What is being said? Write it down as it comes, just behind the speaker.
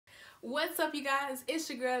What's up, you guys? It's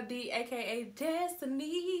your girl D, aka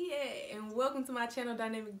Destiny, and welcome to my channel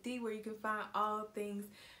Dynamic D, where you can find all things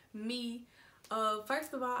me.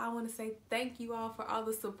 First of all, I want to say thank you all for all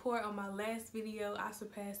the support on my last video. I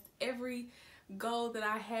surpassed every goal that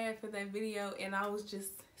I had for that video, and I was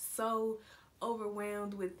just so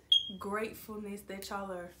overwhelmed with gratefulness that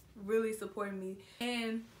y'all are really supporting me.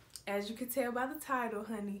 And as you can tell by the title,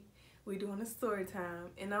 honey, we doing a story time,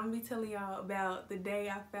 and I'm gonna be telling y'all about the day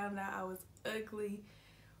I found out I was ugly.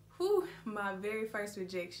 Whew, my very first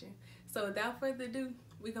rejection. So without further ado,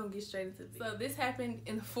 we're gonna get straight into this. So this happened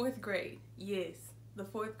in the 4th grade. Yes, the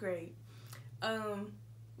 4th grade.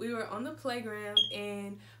 We were on the playground,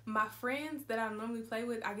 and my friends that I normally play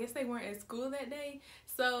with, I guess they weren't at school that day,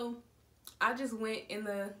 so I just went in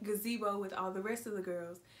the gazebo with all the rest of the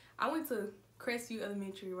girls. I went to Crestview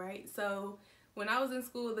Elementary, right? So when I was in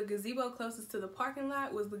school, the gazebo closest to the parking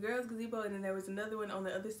lot was the girls' gazebo, and then there was another one on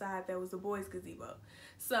the other side that was the boys' gazebo.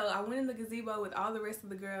 So I went in the gazebo with all the rest of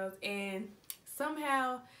the girls, and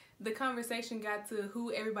somehow the conversation got to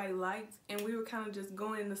who everybody liked, and we were kind of just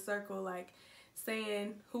going in a circle, like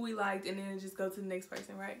saying who we liked, and then just go to the next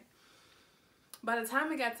person, right? By the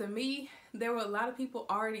time it got to me, there were a lot of people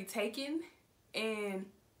already taken, and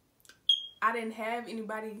I didn't have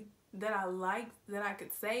anybody that I liked that I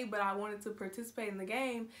could say, but I wanted to participate in the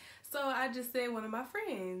game, so I just said one of my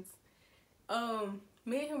friends.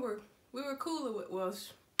 Me and him we were cool. Well,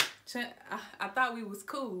 I thought we was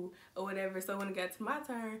cool or whatever. So when it got to my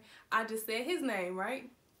turn, I just said his name, right?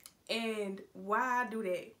 And why I do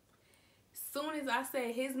that? Soon as I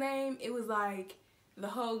said his name, it was like the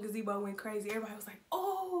whole gazebo went crazy. Everybody was like,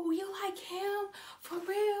 "Oh, you like him? For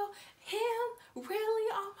real? Him?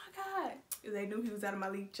 Really? Oh my God." They knew he was out of my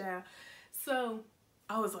league, child. So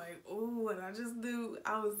I was like, "Oh," what I just do?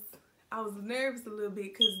 I was nervous a little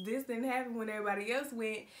bit because this didn't happen when everybody else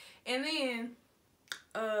went. And then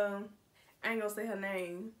I ain't gonna say her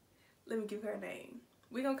name. Let me give her a name.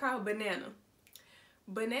 We gonna call her Banana.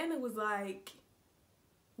 Banana was like,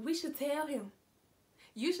 "We should tell him.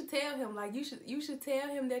 You should tell him. Like, you should tell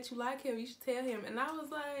him that you like him. You should tell him." And I was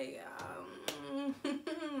like,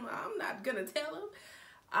 "I'm not gonna tell him.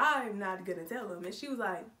 I'm not gonna tell him." And she was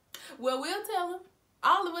like, "Well, we'll tell him.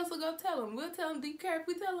 All of us will go tell him. We'll tell him. Do you care if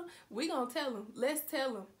we tell him? We gonna tell him. Let's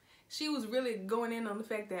tell him." She was really going in on the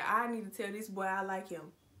fact that I need to tell this boy I like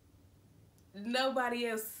him. Nobody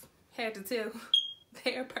else had to tell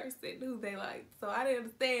their person who they liked. So I didn't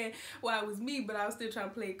understand why it was me, but I was still trying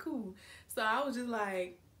to play it cool. So I was just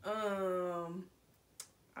like, I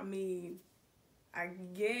mean, I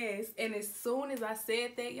guess. And as soon as I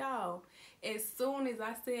said that, y'all, as soon as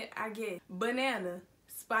I said I guess, Banana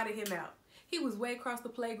spotted him out. He was way across the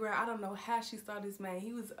playground. I don't know how she saw this man.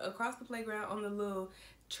 He was across the playground on the little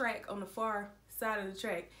track on the far side of the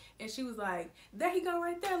track. And she was like, "There he go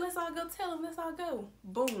right there. Let's all go tell him. Let's all go."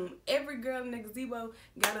 Boom. Every girl in the gazebo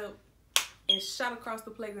got up and shot across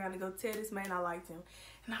the playground to go tell this man I liked him.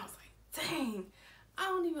 And I was like, dang, I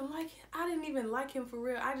didn't even like him for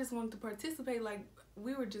real. I just wanted to participate, like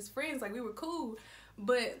we were just friends, like we were cool.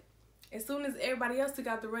 But as soon as everybody else took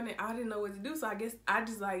out the running, I didn't know what to do. So I guess I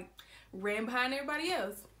just like ran behind everybody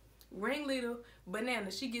else. Ringleader,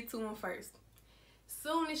 Banana, she get to him first.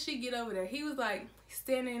 Soon as she get over there, he was like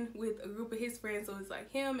standing with a group of his friends. So it's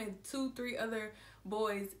like him and 2-3 other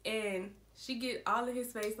boys, and she get all in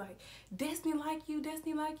his face like, "Destiny like you,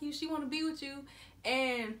 Destiny like you. She want to be with you."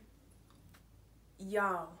 And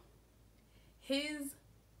y'all, his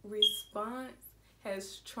response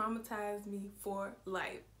has traumatized me for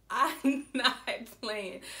life. I'm not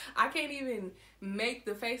playing. I can't even make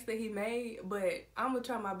the face that he made, but I'm gonna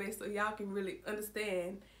try my best so y'all can really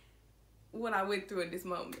understand what I went through at this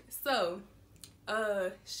moment. So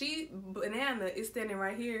Banana is standing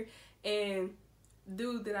right here, and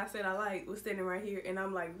dude that I said I liked was standing right here, and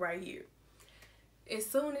I'm like right here. As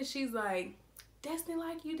soon as she's like, "Destiny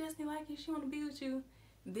like you, Destiny like you, she want to be with you,"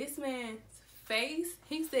 this man's face,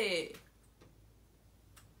 he said,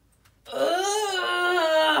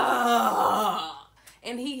 "Ugh!"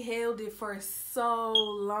 And he held it for so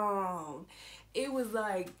long. It was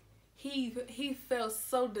like he felt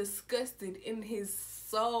so disgusted in his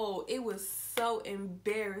soul. It was so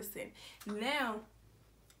embarrassing. Now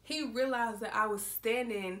he realized that I was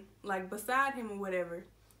standing like beside him or whatever.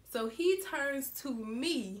 So he turns to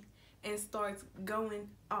me and starts going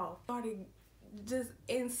off. Started just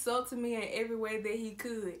insulting me in every way that he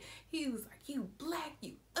could. He was like, "You black,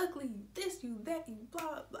 you ugly, you this, you that, you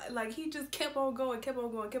blah, blah." Like he just kept on going, kept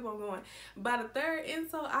on going, kept on going. By the 3rd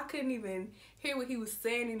insult, I couldn't even hear what he was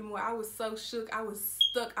saying anymore. I was so shook. I was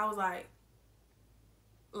stuck. I was like,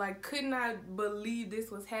 Like, could not believe this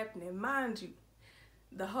was happening. Mind you,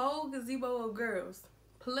 the whole gazebo of girls,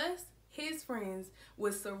 plus his friends,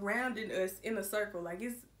 was surrounding us in a circle. Like,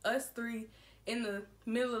 it's us three in the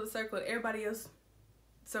middle of the circle, everybody else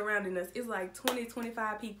surrounding us. It's like 20,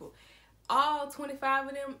 25 people. All 25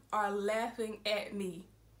 of them are laughing at me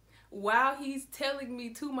while he's telling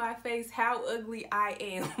me to my face how ugly I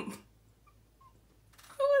am. It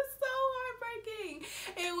was so heartbreaking.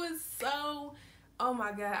 It was so, oh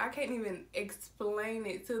my God, I can't even explain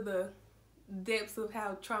it to the depths of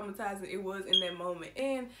how traumatizing it was in that moment.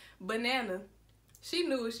 And Banana, she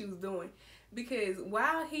knew what she was doing, because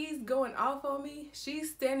while he's going off on me,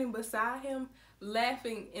 she's standing beside him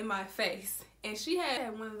laughing in my face. And she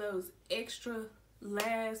had one of those extra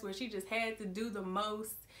laughs where she just had to do the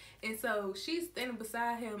most. And so she's standing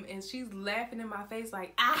beside him and she's laughing in my face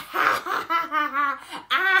like, ah ha ha ha ha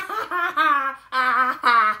ha ha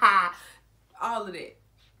ha ha, all of that.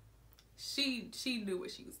 She knew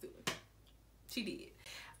what she was doing. She did.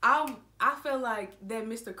 I felt like that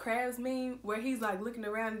Mr. Krabs meme where he's like looking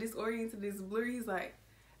around disoriented, this blurry. He's like,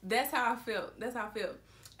 that's how I felt. That's how I felt.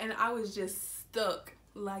 And I was just stuck,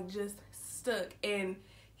 like just stuck. And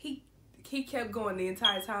he kept going the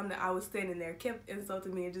entire time that I was standing there, kept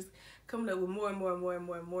insulting me and just coming up with more and more and more and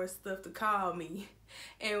more and more stuff to call me.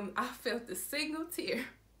 And I felt a single tear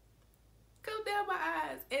come down my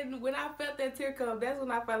eyes. And when I felt that tear come, that's when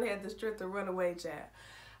I finally had the strength to run away, child.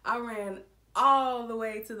 I ran all the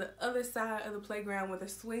way to the other side of the playground where the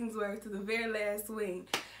swings were, to the very last swing.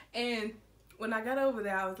 And when I got over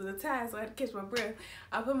there, I was a little tired, so I had to catch my breath.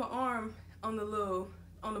 I put my arm on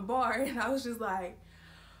the bar, and I was just like,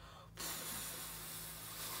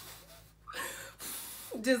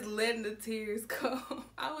 just letting the tears come.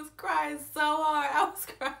 I was crying so hard.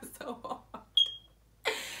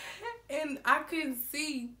 And I couldn't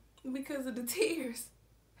see because of the tears.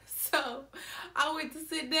 So I went to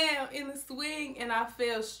sit down in the swing and I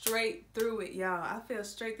fell straight through it, y'all. I fell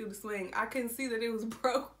straight through the swing. I couldn't see that it was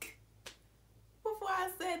broke before I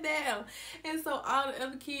sat down. And so all the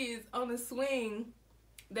other kids on the swing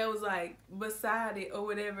that was like beside it or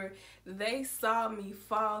whatever, they saw me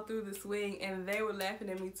fall through the swing and they were laughing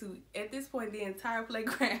at me too. At this point, the entire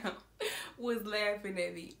playground was laughing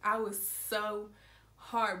at me. I was so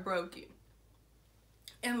heartbroken.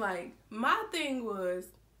 And like, my thing was,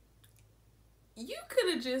 you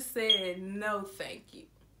could have just said no thank you.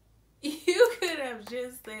 You could have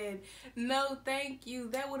just said no thank you.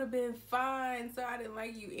 That would have been fine. So I didn't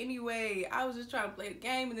like you anyway. I was just trying to play the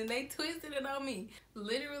game and then they twisted it on me.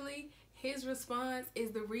 Literally, his response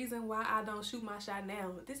is the reason why I don't shoot my shot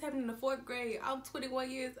now. This happened in the 4th grade. I'm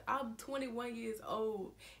 21 years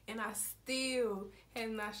old and I still have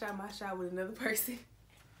not shot my shot with another person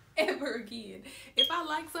ever again. If I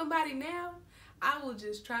like somebody now, I will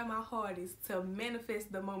just try my hardest to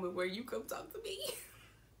manifest the moment where you come talk to me.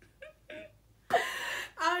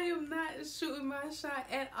 I am not shooting my shot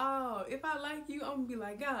at all. If I like you, I'm gonna be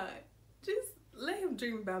like, God, just let him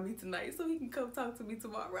dream about me tonight so he can come talk to me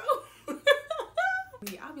tomorrow.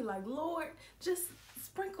 I'll be like, Lord, just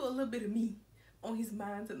sprinkle a little bit of me on his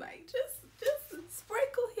mind tonight. Just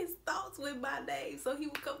sprinkle his thoughts with my name so he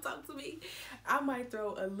will come talk to me. I might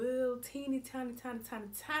throw a little teeny tiny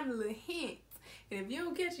little hint. And if you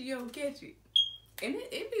don't catch it, you don't catch it. And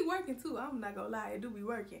it be working too. I'm not gonna lie, it do be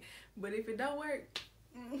working. But if it don't work,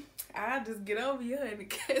 I'll just get over you, honey,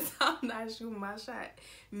 because I'm not shooting my shot.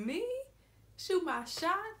 Me? Shoot my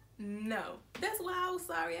shot? No. That's why I was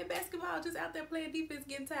sorry at basketball, just out there playing defense,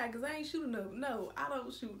 getting tired, because I ain't shooting enough. No, I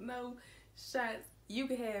don't shoot no shots. You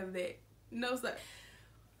can have that. No, sir.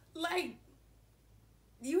 Like,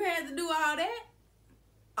 you had to do all that?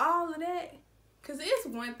 All of that? Because it's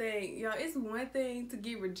one thing, y'all, it's one thing to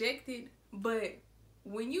get rejected, but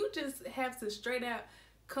when you just have to straight out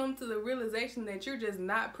come to the realization that you're just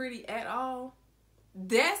not pretty at all,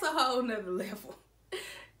 that's a whole nother level.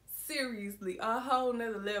 Seriously, a whole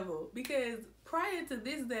nother level. Because prior to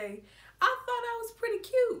this day, I thought I was pretty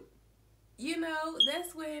cute. You know,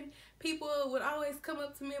 that's when people would always come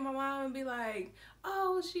up to me and my mom and be like,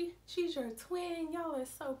 oh, she's your twin. Y'all are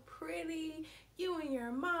so pretty. You and your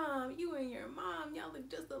mom, y'all look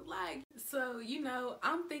just alike. So, you know,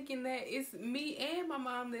 I'm thinking that it's me and my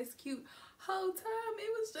mom that's cute. Whole time, it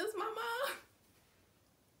was just my mom.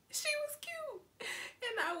 She was cute.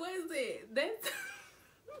 And I wasn't. That's...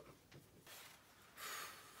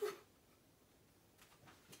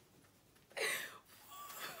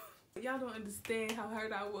 Y'all don't understand how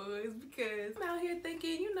hurt I was, because I'm out here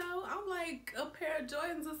thinking, you know, I'm like a pair of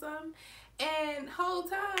Jordans or something. And whole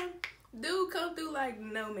time, dude come through like,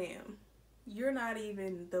 no ma'am, you're not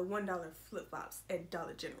even the $1 flip-flops at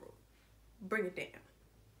Dollar General. Bring it down.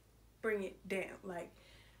 Bring it down. Like,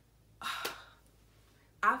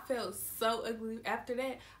 I felt so ugly after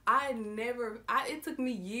that. It took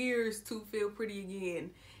me years to feel pretty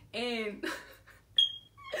again. And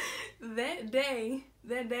that day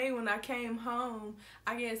when I came home,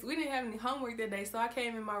 I guess we didn't have any homework that day, so I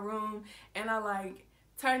came in my room and I like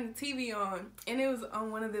turned the TV on, and it was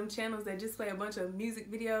on one of them channels that just play a bunch of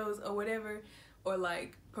music videos or whatever, or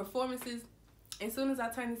like performances. As soon as I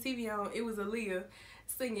turned the TV on, it was Aaliyah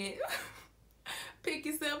singing Pick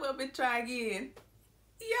Yourself Up and Try Again.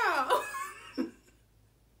 Y'all,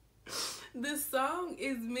 the song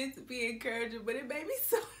is meant to be encouraging, but it made me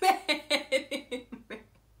so mad. It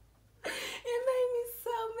made me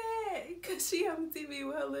so mad because she on TV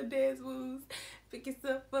with her little dance moves. Pick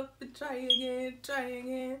yourself up and try again, try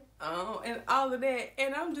again. Oh, and all of that.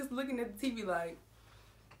 And I'm just looking at the TV like,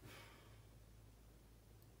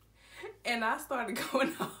 and I started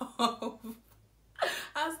going off.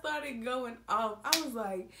 I started going off. I was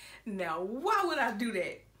like, now why would I do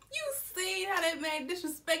that? You see how that man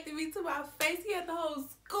disrespected me to my face? He had the whole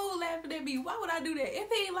school laughing at me. Why would I do that? If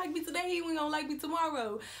he ain't like me today, he ain't gonna like me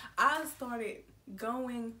tomorrow. I started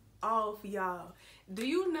going off, y'all. Do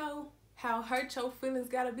you know how hurt your feelings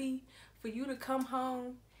gotta be for you to come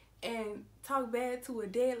home and talk bad to a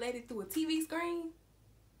dead lady through a TV screen?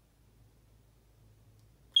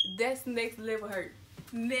 That's next level hurt.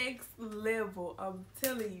 Next level, I'm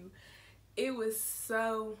telling you. It was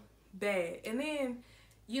so bad. And then,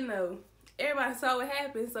 you know, everybody saw what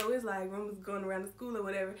happened, so it's like rumors going around the school or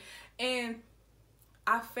whatever. And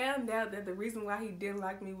I found out that the reason why he didn't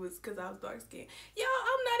like me was because I was dark skinned. Y'all,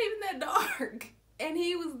 I'm not even that dark. And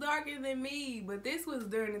he was darker than me. But this was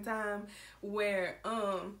during the time where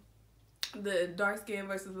the dark skin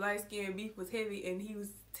versus light skin beef was heavy, and he was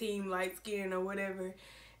team light skin or whatever.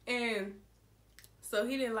 And so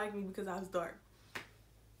he didn't like me because I was dark.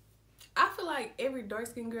 I feel like every dark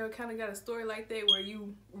skinned girl kind of got a story like that where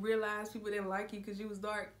you realize people didn't like you because you was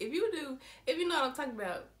dark. If you do, if you know what I'm talking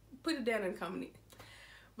about, put it down in the comment.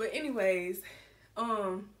 But anyways,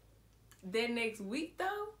 that next week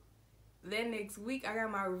I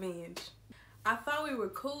got my revenge. I thought we were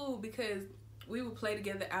cool because we would play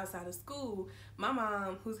together outside of school. My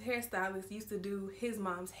mom, who's a hairstylist, used to do his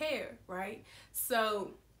mom's hair, right?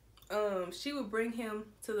 So she would bring him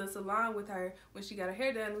to the salon with her when she got her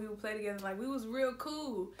hair done. We would play together like we was real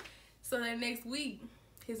cool. So that next week,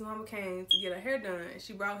 his mama came to get her hair done, and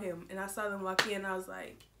she brought him, and I saw them walk in, and I was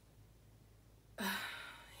like,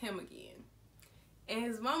 him again. And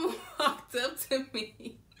his mama walked up to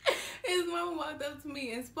me. His mama walked up to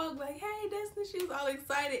me and spoke like, hey, Destiny. She was all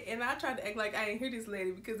excited, and I tried to act like I didn't hear this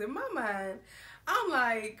lady, because in my mind, I'm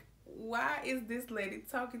like, why is this lady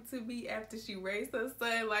talking to me after she raised her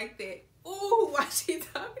son like that? Ooh, why she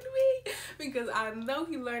talking to me? Because I know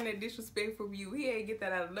he learned that disrespect from you. He ain't get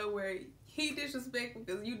that out of nowhere. He disrespectful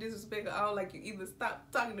because you disrespectful. I don't like you either. Stop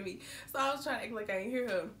talking to me. So I was trying to act like I didn't hear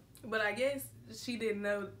her. But I guess she didn't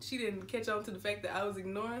know. She didn't catch on to the fact that I was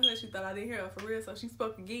ignoring her. She thought I didn't hear her for real. So she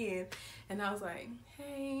spoke again. And I was like,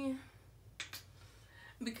 hey.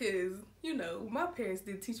 Because, you know, my parents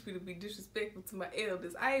did teach me to be disrespectful to my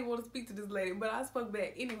elders. I ain't want to speak to this lady, but I spoke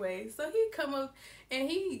back anyway. So he come up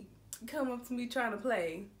to me trying to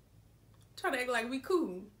play. Trying to act like we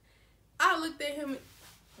cool. I looked at him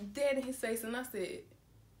dead in his face and I said,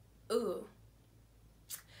 ugh.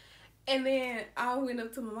 And then I went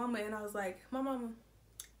up to my mama and I was like, my mama,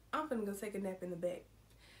 I'm finna go take a nap in the back.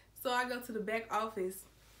 So I go to the back office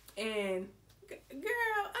and, girl,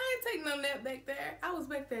 I ain't taking no nap back there. I was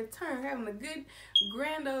back there having a good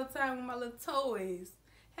grand old time with my little toys.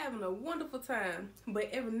 Having a wonderful time. But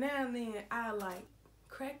every now and then I like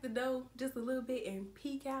crack the door just a little bit and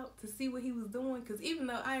peek out to see what he was doing. Because even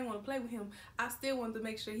though I didn't want to play with him, I still wanted to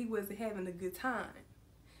make sure he wasn't having a good time.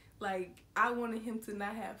 Like, I wanted him to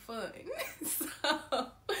not have fun.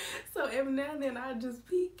 So every now and then I just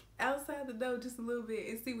peek outside the door just a little bit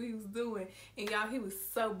and see what he was doing. And y'all, he was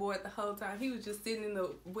so bored the whole time. He was just sitting in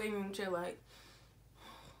the waiting room chair like,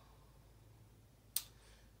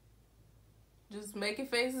 just making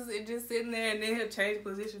faces and just sitting there, and then he'll change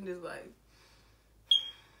position just like,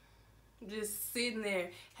 just sitting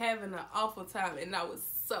there having an awful time. And I was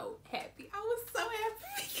so happy. I was so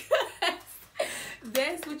happy because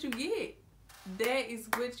that's what you get. That is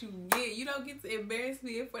what you get. You don't get to embarrass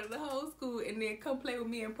me in front of the whole school and then come play with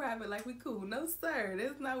me in private like we cool. No, sir.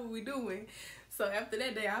 That's not what we doing. So after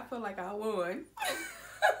that day, I felt like I won.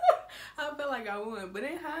 I felt like I won. But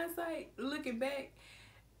in hindsight, looking back,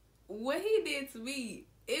 what he did to me,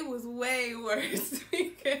 it was way worse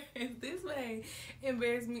because this man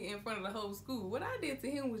embarrassed me in front of the whole school. What I did to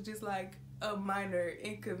him was just like a minor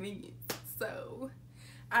inconvenience. So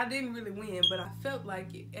I didn't really win, but I felt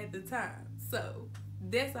like it at the time. So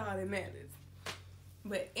that's all that matters.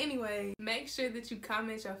 But anyway, make sure that you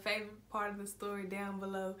comment your favorite part of the story down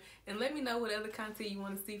below and let me know what other content you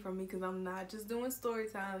want to see from me, because I'm not just doing story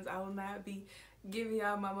times. I will not be giving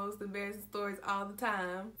y'all my most embarrassing stories all the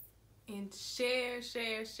time. And share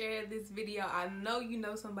this video. I know you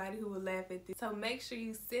know somebody who will laugh at this. So make sure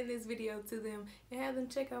you send this video to them and have them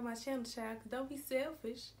check out my channel, child. Don't be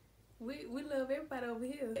selfish. We love everybody over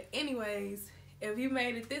here. But anyways, if you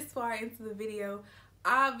made it this far into the video,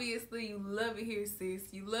 obviously you love it here,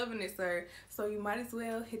 sis. You loving it, sir. So you might as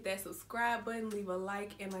well hit that subscribe button, leave a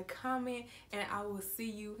like and a comment, and I will see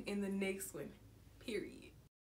you in the next one. Period.